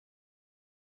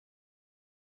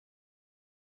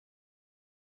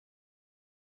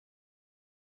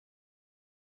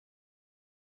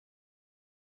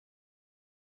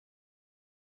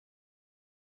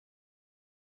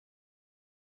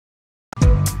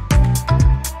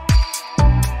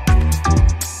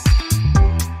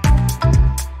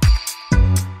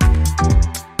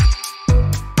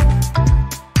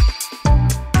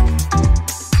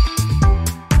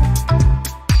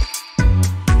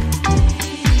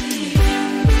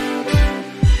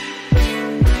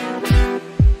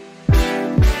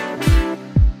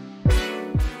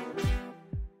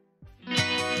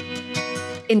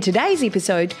In today's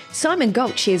episode, Simon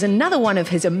Gault shares another one of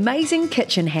his amazing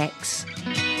kitchen hacks.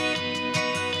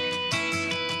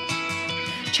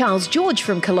 Charles George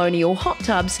from Colonial Hot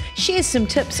Tubs shares some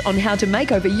tips on how to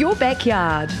make over your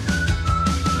backyard.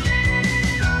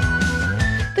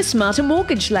 The Smarter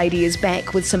Mortgage Lady is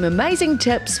back with some amazing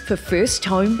tips for first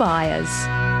home buyers.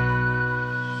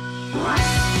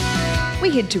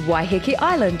 We head to Waiheke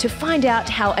Island to find out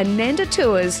how Ananda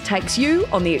Tours takes you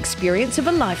on the experience of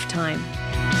a lifetime.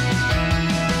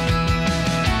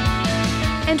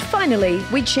 And finally,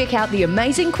 we check out the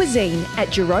amazing cuisine at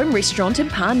Jerome Restaurant in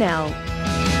Parnell.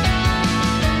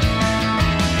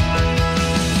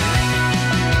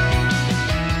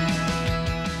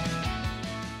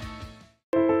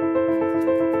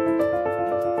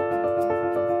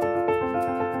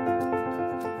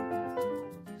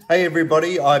 Hey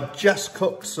everybody, I've just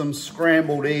cooked some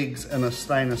scrambled eggs in a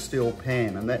stainless steel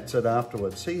pan, and that's it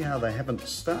afterwards. See how they haven't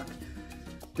stuck?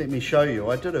 Let me show you.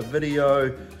 I did a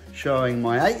video showing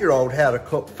my 8-year-old how to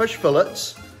cook fish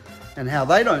fillets and how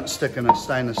they don't stick in a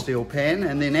stainless steel pan,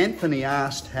 and then Anthony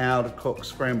asked how to cook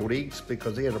scrambled eggs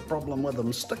because he had a problem with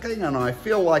them sticking, and I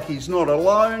feel like he's not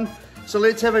alone, so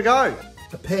let's have a go.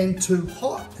 The pan too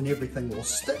hot and everything will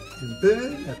stick and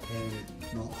burn. The pan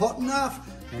not hot enough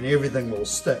and everything will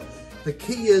stick. The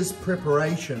key is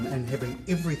preparation and having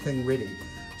everything ready.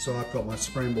 So I've got my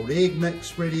scrambled egg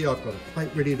mix ready, I've got a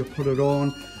plate ready to put it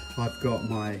on, I've got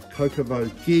my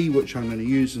Kokovo ghee, which I'm going to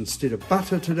use instead of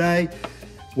butter today,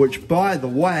 which by the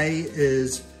way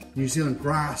is New Zealand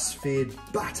grass-fed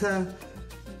butter,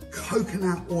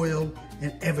 coconut oil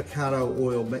and avocado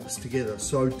oil mixed together.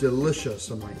 So delicious.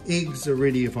 So my eggs are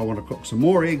ready if I want to cook some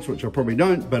more eggs, which I probably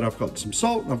don't, but I've got some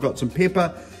salt, I've got some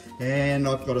pepper, and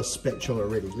I've got a spatula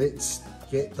ready. Let's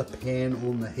get the pan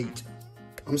on the heat.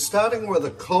 I'm starting with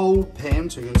a cold pan,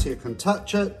 so you can see I can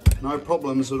touch it, no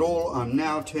problems at all. I'm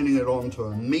now turning it on to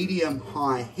a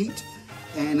medium-high heat,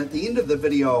 and at the end of the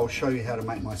video I'll show you how to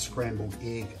make my scrambled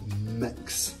egg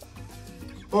mix.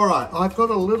 Alright, I've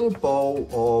got a little bowl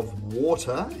of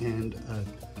water and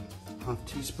a half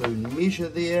teaspoon measure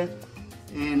there,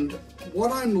 and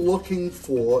what I'm looking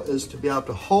for is to be able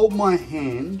to hold my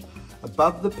hand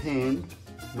above the pan,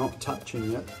 not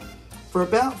touching it, for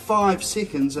about 5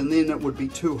 seconds, and then it would be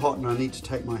too hot and I need to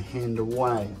take my hand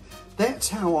away. That's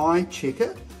how I check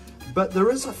it, but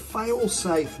there is a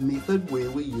fail-safe method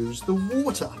where we use the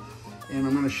water, and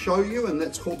I'm going to show you, and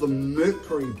that's called the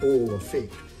mercury ball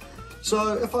effect.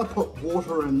 So if I put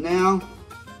water in now,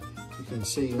 you can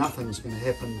see nothing's going to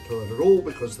happen to it at all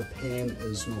because the pan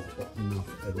is not hot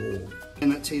enough at all.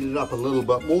 And it's heated up a little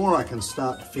bit more, I can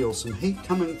start to feel some heat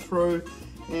coming through,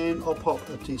 and I'll pop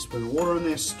a teaspoon of water in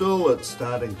there. Still it's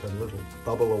starting to little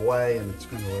bubble away and it's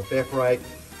going to evaporate.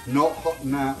 Not hot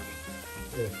enough.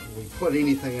 If we put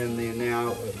anything in there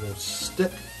now, it will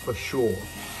stick for sure.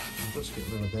 I'll just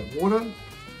get rid of that water.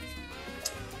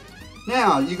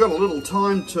 Now, you've got a little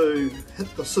time to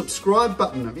hit the subscribe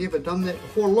button. Have you ever done that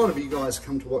before? A lot of you guys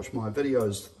come to watch my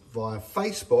videos via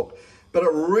Facebook, but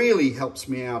it really helps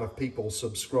me out if people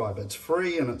subscribe. It's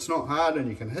free and it's not hard, and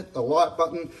you can hit the like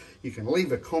button, you can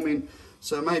leave a comment,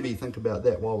 so maybe think about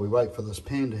that while we wait for this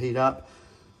pan to heat up.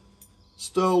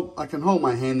 Still, I can hold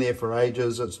my hand there for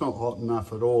ages. It's not hot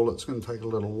enough at all. It's going to take a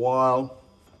little while.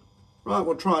 Right,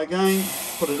 we'll try again.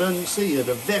 Put it in. See, it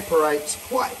evaporates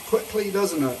quite quickly,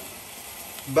 doesn't it?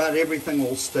 But everything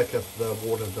will stick if the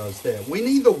water does that. We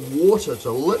need the water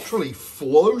to literally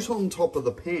float on top of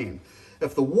the pan.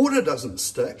 If the water doesn't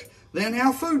stick, then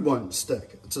our food won't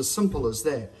stick. It's as simple as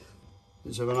that.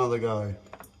 Let's have another go.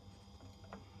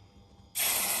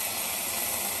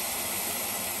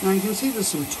 Now you can see there's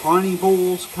some tiny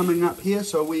balls coming up here,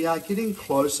 so we are getting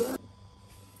closer.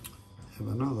 Have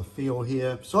another feel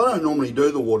here. So I don't normally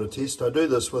do the water test. I do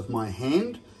this with my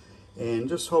hand and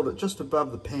just hold it just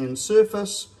above the pan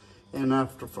surface, and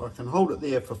after I can hold it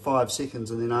there for 5 seconds,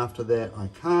 and then after that I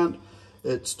can't.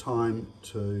 It's time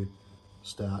to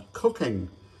start cooking.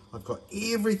 I've got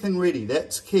everything ready.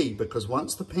 That's key, because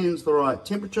once the pan's the right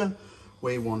temperature,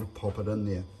 we want to pop it in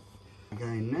there.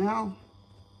 Again now.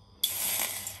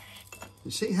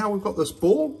 You see how we've got this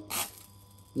ball?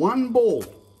 One ball.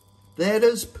 That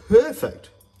is perfect.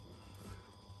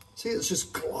 See, it's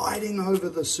just gliding over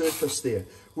the surface there.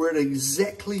 We're at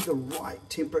exactly the right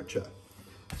temperature.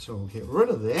 So we'll get rid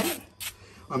of that.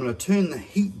 I'm going to turn the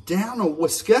heat down a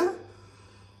whisker.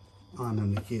 I'm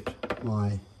going to get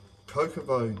my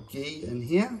Kokovo ghee in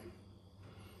here,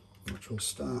 which will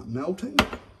start melting.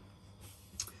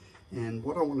 And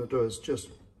what I want to do is just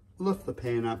lift the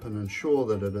pan up and ensure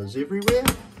that it is everywhere.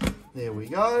 There we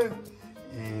go.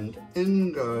 And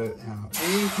in go our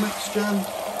egg mixture.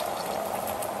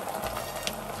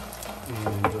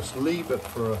 And just leave it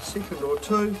for a second or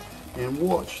two and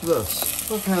watch this.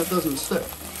 Look how it doesn't stick.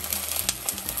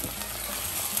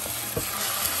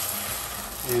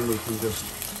 And we can just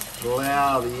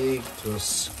allow the egg to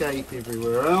escape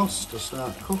everywhere else to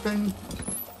start cooking.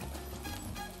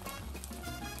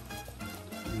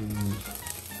 And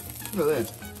look at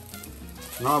that.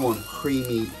 And I want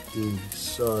creamy eggs,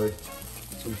 so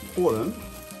it's important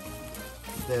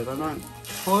that I don't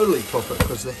totally cook it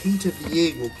because the heat of the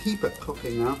egg will keep it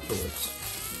cooking afterwards.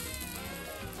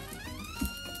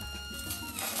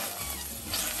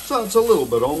 So it's a little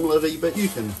bit omelette-y, but you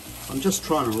can, I'm just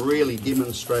trying to really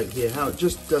demonstrate here how it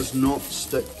just does not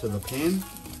stick to the pan.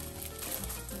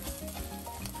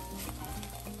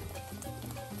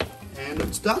 And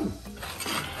it's done.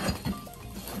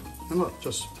 And look,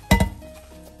 just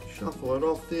shuffle it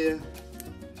off there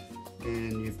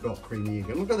and you've got creamy egg.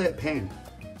 And look at that pan.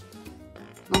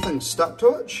 Nothing stuck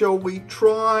to it. Shall we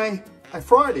try a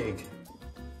fried egg?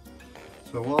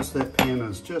 So whilst that pan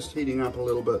is just heating up a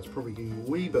little bit, it's probably getting a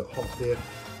wee bit hot there,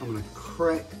 I'm going to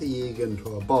crack the egg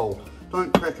into a bowl.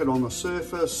 Don't crack it on the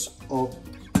surface on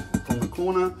the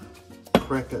corner,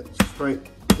 crack it straight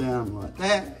down like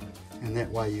that, and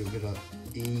that way you'll get an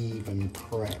even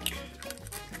crack.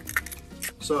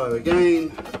 So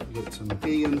again, get some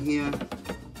ghee in here.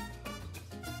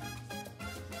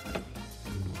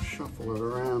 Shuffle it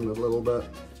around a little bit.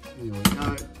 There we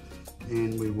go.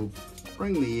 And we will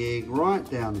bring the egg right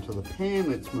down to the pan.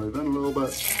 Let's move in a little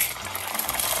bit.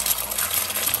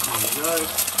 There we go.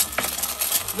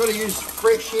 You've got to use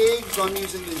fresh eggs. I'm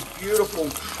using these beautiful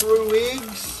True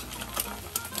eggs,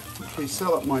 which we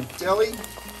sell at my deli.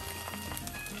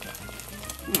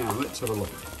 Now let's have a look.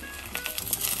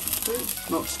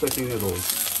 See? Not sticking at all.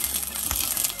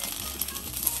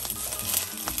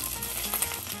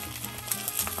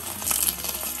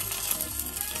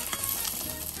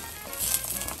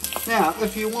 Now,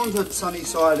 if you wanted sunny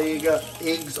side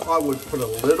eggs, I would put a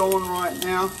lid on right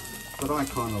now, but I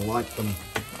kind of like them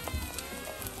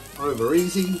over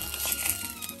easy.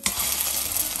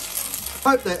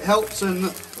 Hope that helps, and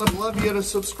I'd love you to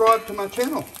subscribe to my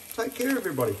channel. Take care,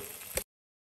 everybody.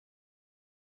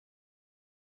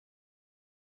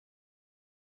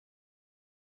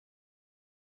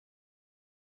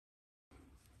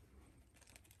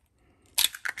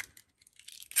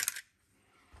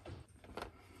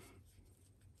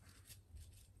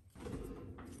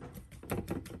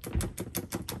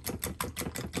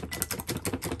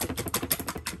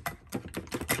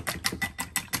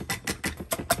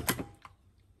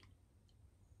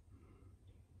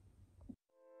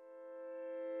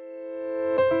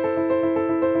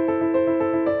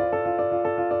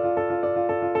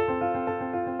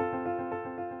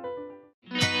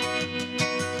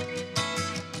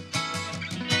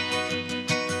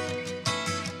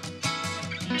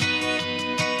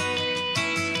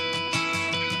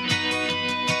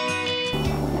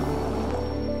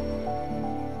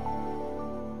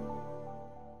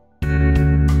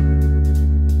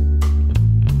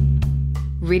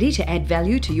 Ready to add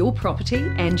value to your property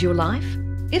and your life?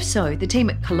 If so, the team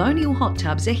at Colonial Hot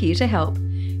Tubs are here to help,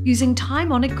 using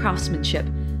time-honoured craftsmanship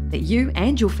that you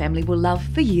and your family will love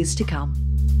for years to come.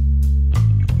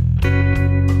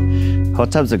 Hot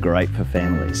tubs are great for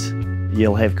families.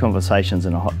 You'll have conversations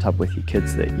in a hot tub with your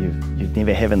kids that you've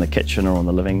never have in the kitchen or in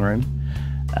the living room.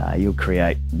 You'll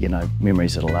create,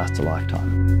 memories that'll last a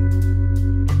lifetime.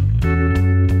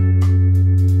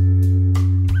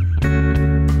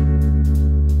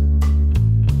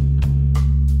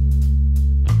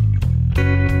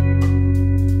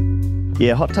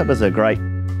 Yeah, hot tub is a great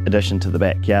addition to the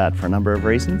backyard for a number of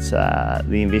reasons. The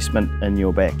investment in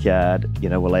your backyard,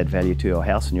 will add value to your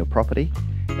house and your property,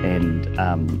 and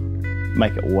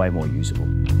make it way more usable.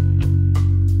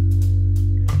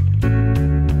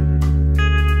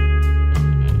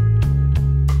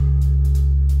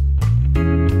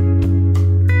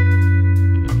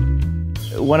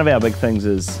 One of our big things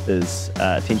is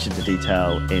attention to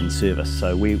detail and service.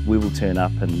 So we will turn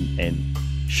up and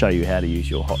show you how to use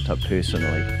your hot tub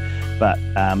personally, but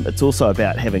it's also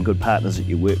about having good partners that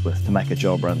you work with to make a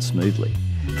job run smoothly.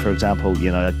 For example,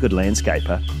 a good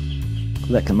landscaper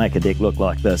that can make a deck look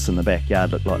like this and the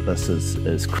backyard look like this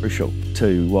is crucial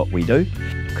to what we do,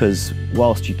 because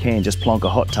whilst you can just plonk a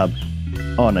hot tub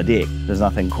on a deck, there's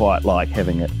nothing quite like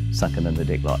having it sunken in the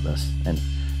deck like this, and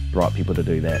the right people to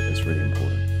do that is really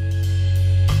important.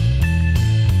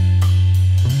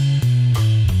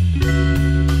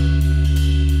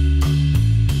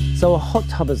 So a hot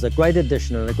tub is a great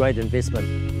addition and a great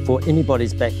investment for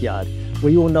anybody's backyard.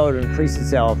 We all know it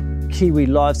increases our Kiwi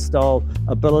lifestyle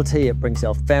ability. It brings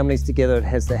our families together. It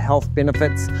has the health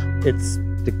benefits. It's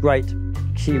the great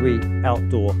Kiwi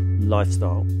outdoor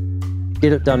lifestyle.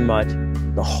 Get it done right.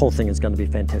 The whole thing is going to be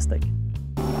fantastic.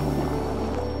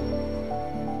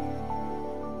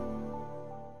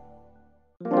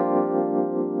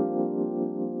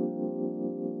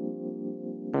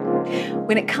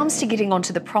 When it comes to getting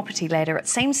onto the property ladder, it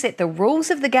seems that the rules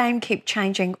of the game keep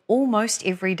changing almost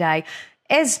every day,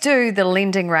 as do the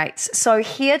lending rates. So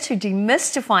here to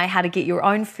demystify how to get your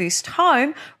own first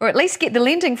home, or at least get the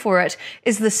lending for it,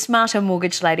 is the smarter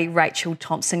mortgage lady, Rachel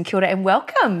Thompson. Kia ora and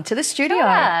welcome to the studio.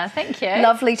 Yeah, thank you.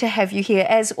 Lovely to have you here,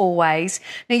 as always.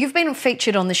 Now, you've been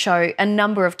featured on the show a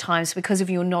number of times because of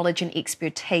your knowledge and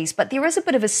expertise, but there is a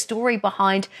bit of a story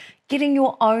behind getting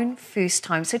your own first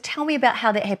home. So tell me about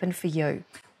how that happened for you.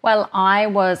 Well, I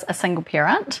was a single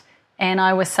parent and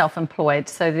I was self-employed,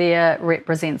 so there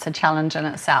represents a challenge in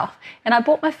itself. And I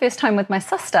bought my first home with my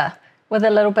sister with a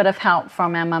little bit of help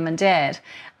from our mum and dad.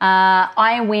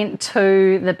 I went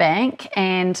to the bank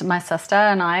and my sister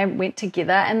and I went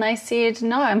together and they said,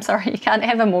 no, I'm sorry, you can't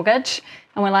have a mortgage.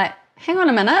 And we're like, hang on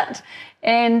a minute.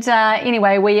 And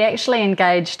anyway, we actually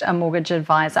engaged a mortgage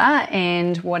advisor,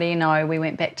 and what do you know, we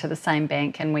went back to the same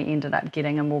bank and we ended up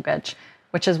getting a mortgage,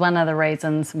 which is one of the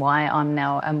reasons why I'm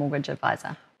now a mortgage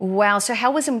advisor. Wow. So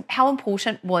how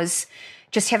important was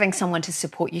just having someone to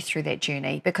support you through that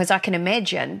journey? Because I can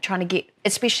imagine trying to get,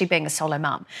 especially being a solo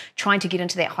mum, trying to get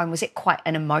into that home, was it quite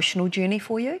an emotional journey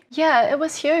for you? Yeah, it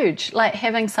was huge. Like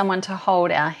having someone to hold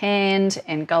our hand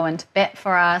and go into bat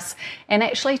for us and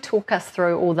actually talk us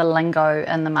through all the lingo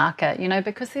in the market, you know,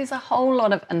 because there's a whole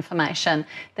lot of information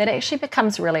that actually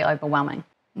becomes really overwhelming.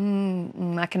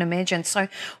 I can imagine. So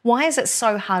why is it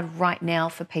so hard right now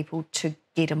for people to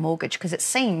get a mortgage? Because it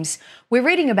seems we're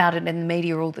reading about it in the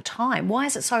media all the time. Why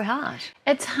is it so hard?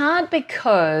 It's hard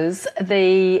because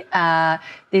there's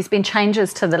been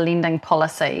changes to the lending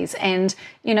policies, and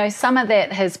you know, some of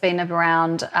that has been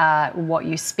around what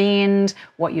you spend,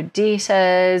 what your debt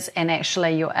is, and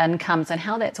actually your incomes and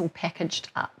how that's all packaged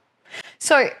up.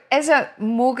 So as a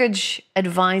mortgage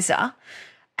advisor,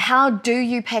 how do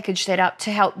you package that up to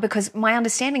help? Because my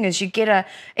understanding is you get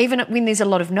even when there's a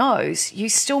lot of no's, you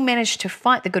still manage to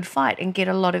fight the good fight and get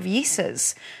a lot of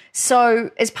yeses.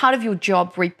 So as part of your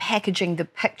job, repackaging the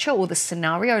picture or the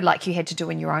scenario like you had to do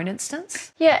in your own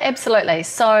instance? Yeah, absolutely.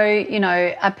 So, you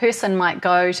know, a person might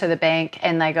go to the bank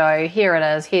and they go, here it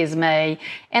is, here's me.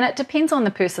 And it depends on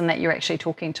the person that you're actually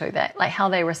talking to, that like how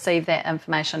they receive that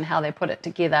information, how they put it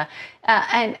together.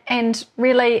 And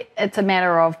really it's a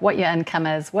matter of what your income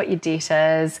is, what your debt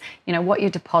is, you know, what your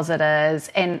deposit is,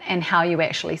 and how you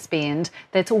actually spend.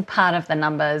 That's all part of the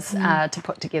numbers to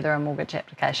put together a mortgage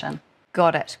application.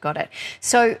 Got it.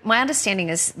 So my understanding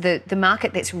is the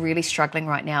market that's really struggling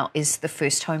right now is the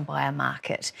first home buyer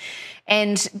market.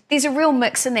 And there's a real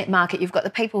mix in that market. You've got the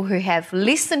people who have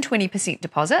less than 20%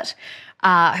 deposit,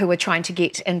 who are trying to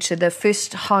get into the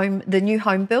first home, the new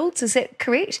home builds, is that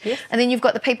correct? Yes. And then you've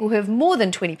got the people who have more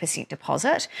than 20%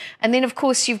 deposit. And then, of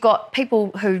course, you've got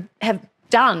people who have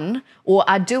done or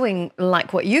are doing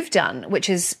like what you've done, which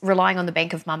is relying on the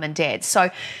bank of mum and dad. So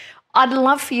I'd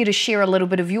love for you to share a little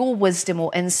bit of your wisdom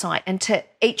or insight into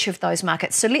each of those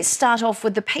markets. So let's start off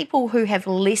with the people who have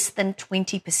less than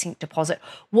 20% deposit.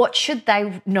 What should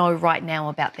they know right now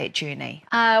about that journey?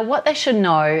 What they should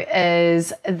know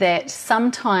is that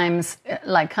sometimes,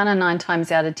 like kind of 9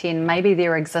 times out of 10, maybe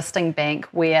their existing bank,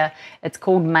 where it's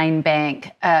called Main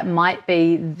Bank, might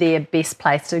be their best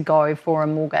place to go for a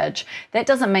mortgage. That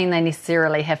doesn't mean they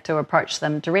necessarily have to approach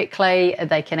them directly.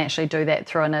 They can actually do that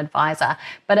through an advisor.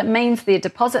 But it means their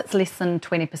deposit's less than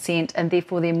 20% and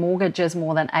therefore their mortgage is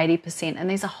more than 80%. And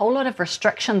there's a whole lot of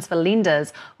restrictions for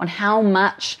lenders on how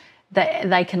much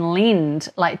they can lend,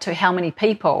 like to how many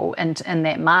people in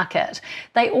that market.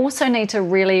 They also need to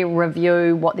really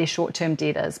review what their short-term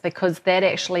debt is, because that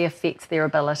actually affects their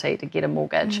ability to get a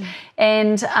mortgage.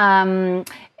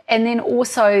 And then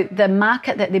also the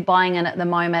market that they're buying in at the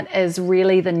moment is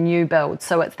really the new build.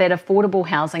 So it's that affordable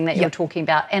housing that you're talking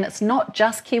about. And it's not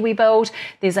just Kiwi Build.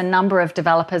 There's a number of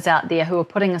developers out there who are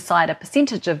putting aside a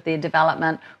percentage of their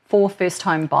development for first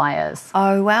home buyers.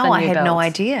 Oh, wow, I had no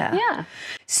idea. Yeah.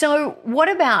 So what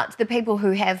about the people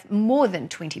who have more than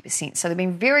 20%? So they've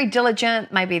been very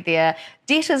diligent, maybe their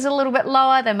debt is a little bit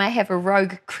lower, they may have a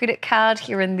rogue credit card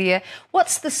here and there.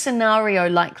 What's the scenario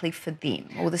likely for them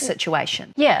or the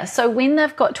situation? Yeah, so when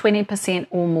they've got 20%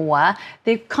 or more,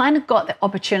 they've kind of got the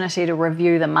opportunity to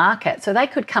review the market. So they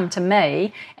could come to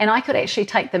me and I could actually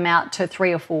take them out to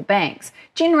 3 or 4 banks.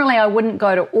 Generally, I wouldn't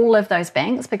go to all of those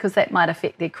banks because that might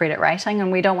affect their credit rating,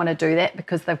 and we don't want to do that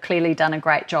because they've clearly done a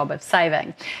great job of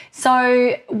saving.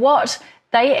 So what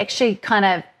they actually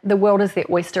the world is their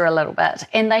oyster a little bit,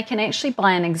 and they can actually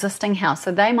buy an existing house.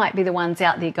 So they might be the ones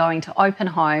out there going to open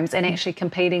homes and actually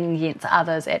competing against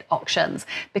others at auctions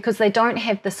because they don't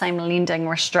have the same lending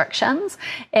restrictions.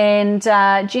 And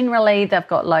generally they've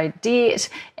got low debt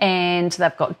and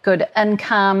they've got good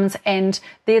incomes, and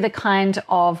they're the kind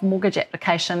of mortgage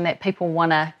application that people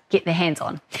want to get their hands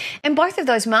on. In both of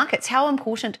those markets, how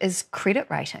important is credit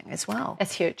rating as well?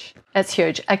 It's huge. It's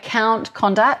huge. Account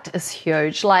conduct is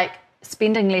huge. Like,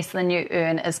 spending less than you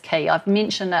earn is key. I've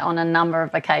mentioned it on a number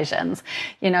of occasions.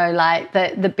 You know, like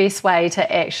the best way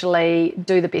to actually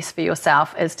do the best for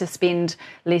yourself is to spend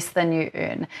less than you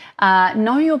earn.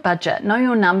 Know your budget, know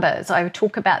your numbers. I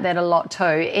talk about that a lot too.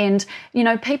 And, you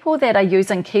know, people that are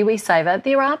using KiwiSaver,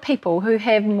 there are people who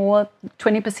have more,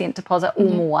 20% deposit or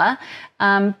more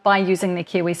by using their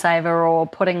KiwiSaver or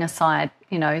putting aside,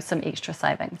 you know, some extra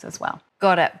savings as well.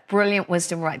 Got it. Brilliant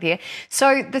wisdom right there.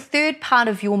 So the third part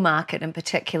of your market in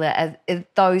particular are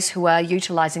those who are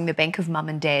utilising the bank of mum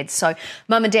and dad. So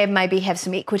mum and dad maybe have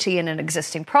some equity in an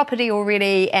existing property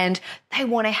already and they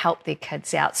want to help their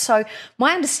kids out. So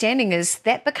my understanding is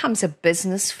that becomes a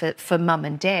business for mum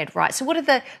and dad, right? So what are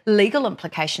the legal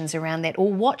implications around that,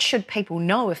 or what should people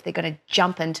know if they're going to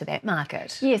jump into that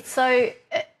market? Yes, so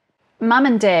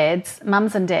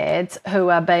mums and dads who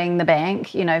are being the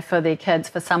bank, you know, for their kids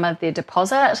for some of their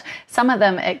deposit. Some of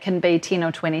them it can be 10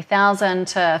 or 20,000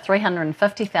 to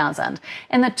 350,000,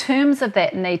 and the terms of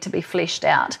that need to be fleshed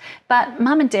out. But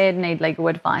mum and dad need legal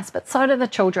advice, but so do the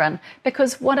children,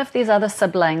 because what if there's other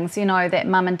siblings, you know, that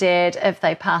mum and dad, if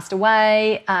they passed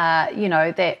away, you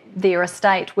know, that their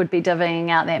estate would be divvying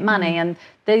out that money, and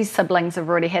these siblings have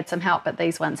already had some help, but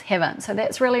these ones haven't. So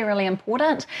that's really, really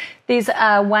important. There's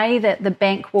a way that the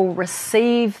bank will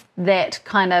receive that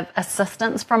kind of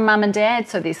assistance from mum and dad.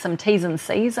 So there's some T's and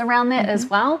C's around that as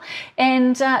well.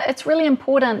 And it's really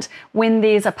important when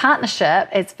there's a partnership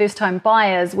as first-home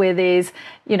buyers where there's,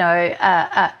 you know,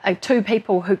 two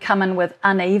people who come in with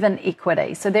uneven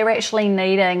equity. So they're actually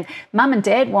needing, mum and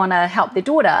dad want to help their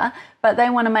daughter, but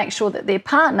they want to make sure that their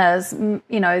partners,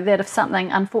 you know, that if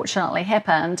something unfortunately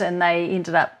happened and they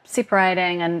ended up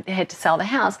separating and had to sell the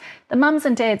house, the mums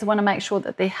and dads want to make sure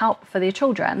that their help for their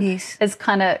children is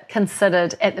kind of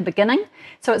considered at the beginning.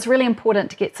 So it's really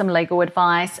important to get some legal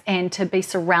advice and to be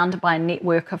surrounded by a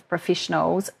network of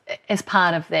professionals as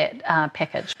part of that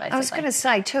package, basically. I was going to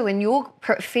say too, in your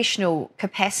professional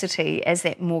capacity as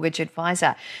that mortgage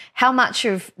advisor, how much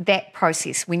of that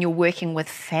process, when you're working with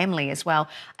family as well,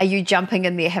 are you jumping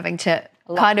in there having to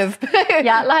kind of be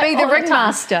the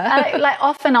ringmaster? Like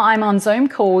often I'm on Zoom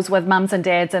calls with mums and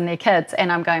dads and their kids,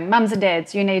 and I'm going, mums and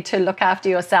dads, you need to look after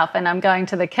yourself. And I'm going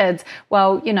to the kids,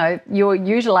 well, you know, you're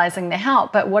utilising the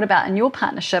help, but what about in your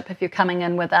partnership if you're coming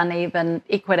in with uneven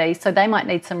equity? So they might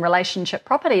need some relationship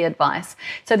property advice.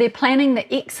 So they're planning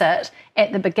the exit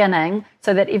at the beginning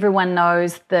so that everyone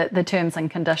knows the terms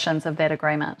and conditions of that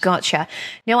agreement. Gotcha.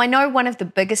 Now, I know one of the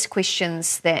biggest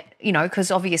questions that, you know, because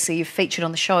obviously you've featured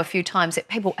on the show a few times, that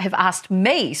people have asked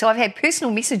me. So I've had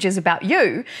personal messages about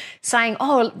you saying,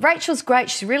 oh, Rachel's great,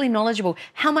 she's really knowledgeable.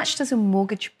 How much does a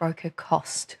mortgage broker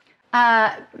cost?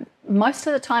 Most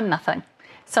of the time, nothing.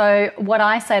 So what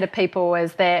I say to people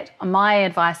is that my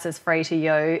advice is free to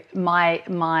you.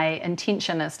 My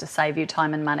intention is to save you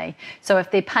time and money. So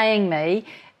if they're paying me,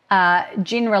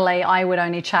 generally I would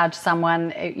only charge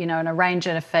someone, you know, and arrange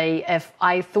a fee if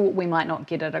I thought we might not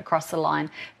get it across the line.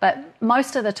 But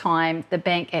most of the time the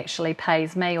bank actually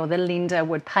pays me, or the lender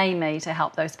would pay me to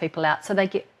help those people out. So they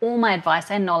get all my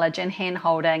advice and knowledge and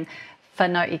hand-holding for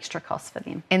no extra cost for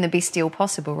them. And the best deal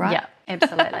possible, right? Yeah,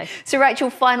 absolutely. So Rachel,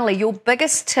 finally, your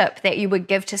biggest tip that you would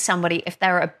give to somebody if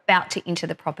they're about to enter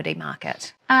the property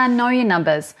market? Know your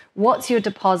numbers. What's your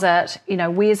deposit? You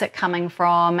know, where's it coming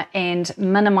from? And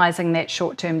minimising that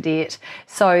short-term debt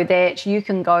so that you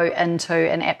can go into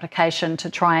an application to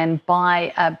try and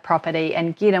buy a property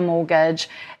and get a mortgage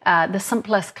the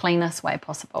simplest, cleanest way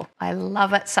possible. I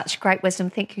love it. Such great wisdom.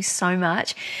 Thank you so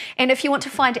much. And if you want to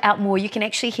find out more, you can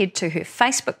actually head to her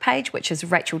Facebook page, which is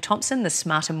Rachel Thompson, the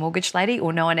Smarter Mortgage Lady,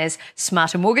 or known as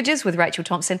Smarter Mortgages with Rachel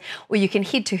Thompson, or you can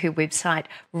head to her website,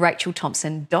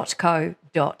 rachelthompson.co.nz.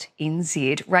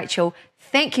 Rachel,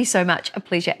 thank you so much. A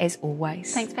pleasure as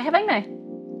always. Thanks for having me.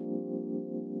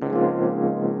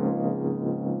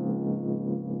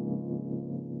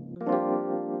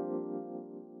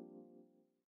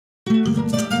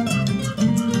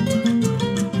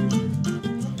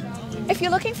 If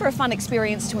you're looking for a fun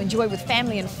experience to enjoy with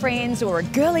family and friends or a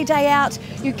girly day out,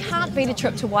 you can't beat a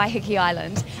trip to Waiheke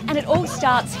Island. And it all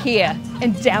starts here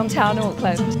in downtown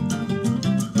Auckland.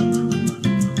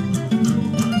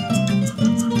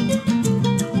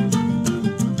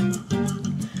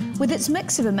 With its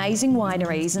mix of amazing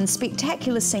wineries and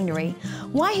spectacular scenery,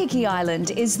 Waiheke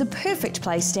Island is the perfect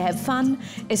place to have fun,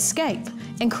 escape,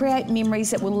 and create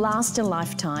memories that will last a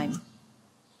lifetime.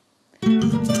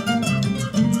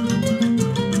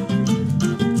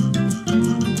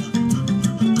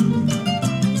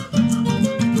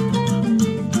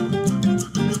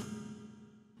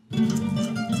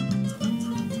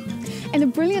 And the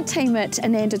brilliant team at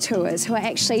Ananda Tours, who are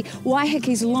actually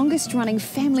Waiheke's longest running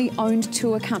family owned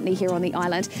tour company here on the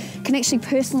island, can actually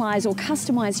personalise or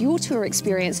customise your tour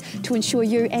experience to ensure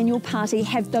you and your party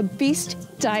have the best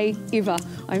day ever.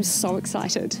 I'm so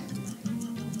excited.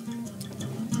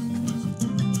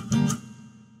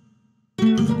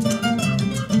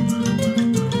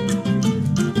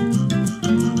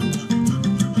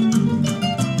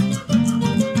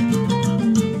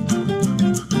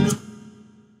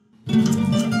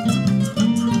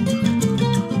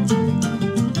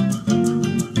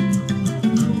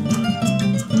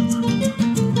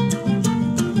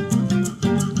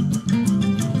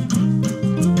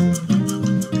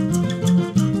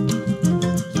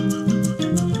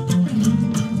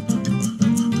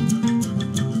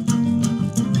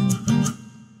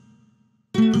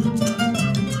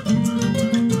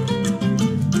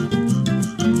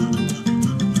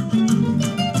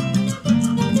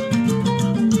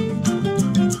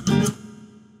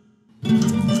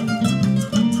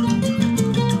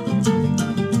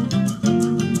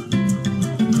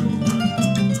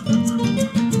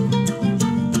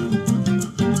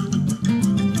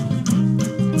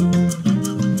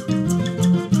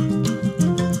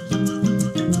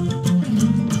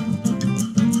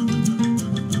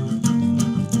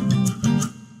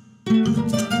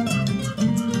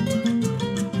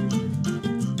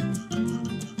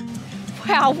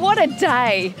 Wow, what a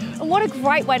day! And what a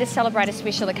great way to celebrate a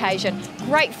special occasion.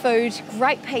 Great food,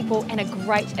 great people, and a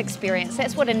great experience.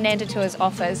 That's what Ananda Tours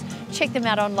offers. Check them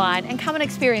out online and come and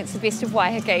experience the best of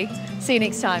Waiheke. See you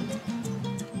next time.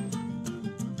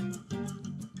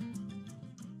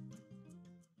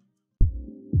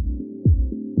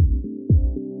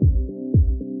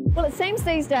 Well, it seems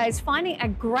these days finding a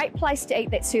great place to eat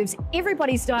that serves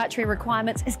everybody's dietary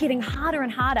requirements is getting harder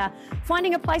and harder.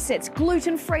 Finding a place that's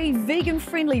gluten-free,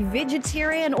 vegan-friendly,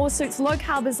 vegetarian, or suits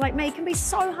low-carbers like me can be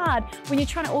so hard when you're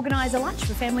trying to organise a lunch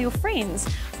for family or friends.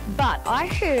 But I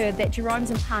heard that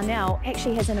Jerome's in Parnell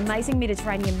actually has an amazing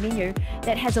Mediterranean menu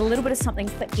that has a little bit of something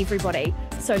for everybody.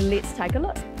 So let's take a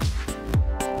look.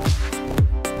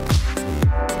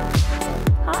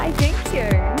 Hi, thank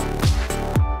you.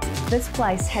 This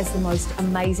place has the most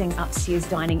amazing upstairs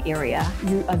dining area.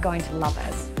 You are going to love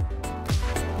it.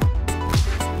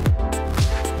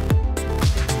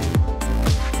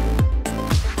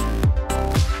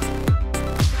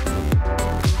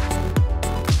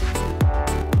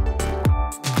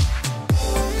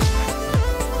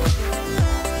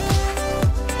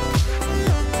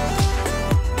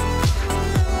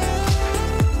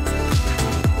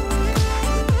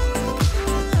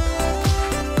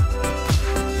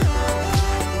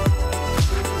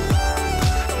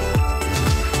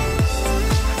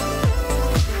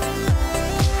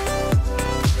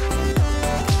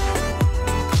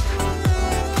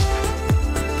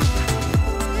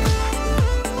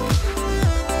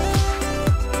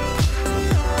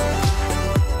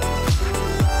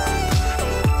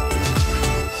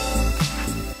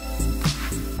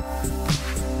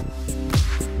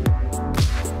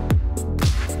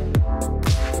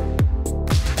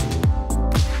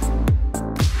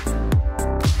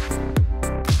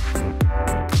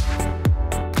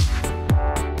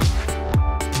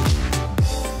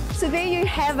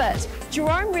 Have it.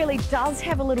 Jerome really does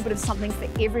have a little bit of something for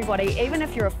everybody, even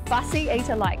if you're a fussy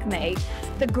eater like me.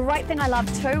 The great thing I love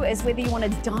too is whether you want to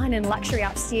dine in luxury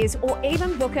upstairs or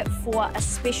even book it for a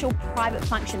special private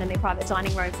function in their private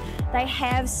dining room, they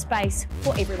have space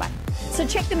for everyone. So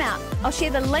check them out. I'll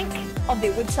share the link of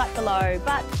their website below,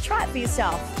 but try it for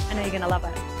yourself. I know you're going to love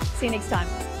it. See you next time.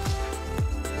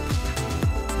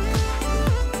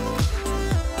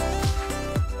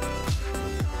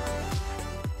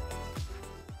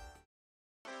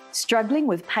 Struggling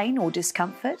with pain or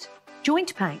discomfort,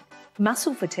 joint pain,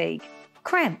 muscle fatigue,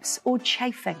 cramps or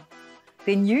chafing?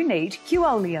 Then you need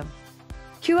Qolium.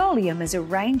 Qolium is a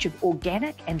range of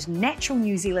organic and natural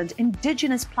New Zealand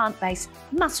indigenous plant-based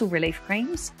muscle relief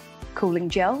creams, cooling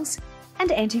gels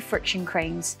and anti-friction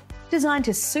creams designed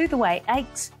to soothe away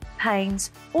aches, pains,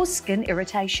 or skin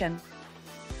irritation.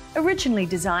 Originally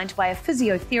designed by a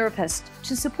physiotherapist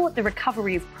to support the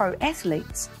recovery of pro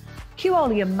athletes,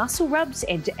 Qolium muscle rubs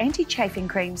and anti-chafing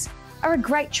creams are a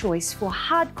great choice for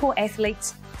hardcore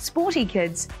athletes, sporty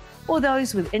kids, or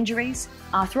those with injuries,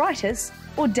 arthritis,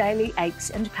 or daily aches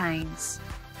and pains.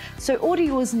 So order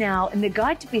yours now in the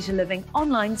Guide to Better Living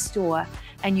online store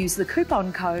and use the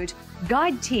coupon code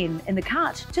GUIDE10 in the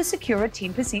cart to secure a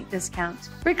 10% discount.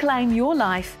 Reclaim your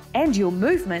life and your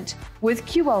movement with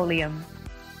Qolium.